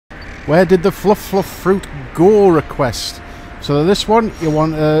Where did the Fluffruit Go request? So this one, you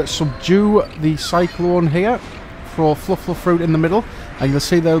want to subdue the cyclone here, throw Fluffruit in the middle, and you'll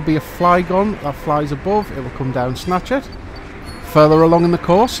see there'll be a Flygon that flies above. It will come down, snatch it. Further along in the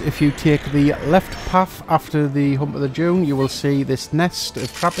course, if you take the left path after the hump of the dune, you will see this nest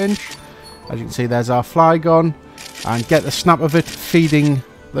of Trapinch. As you can see, there's our Flygon, and get the snap of it feeding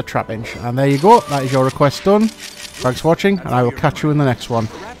the Trapinch. And there you go, that is your request done. Thanks for watching, and I will catch you in the next one.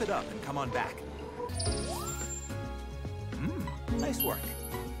 Wrap it up and come on back. Nice work.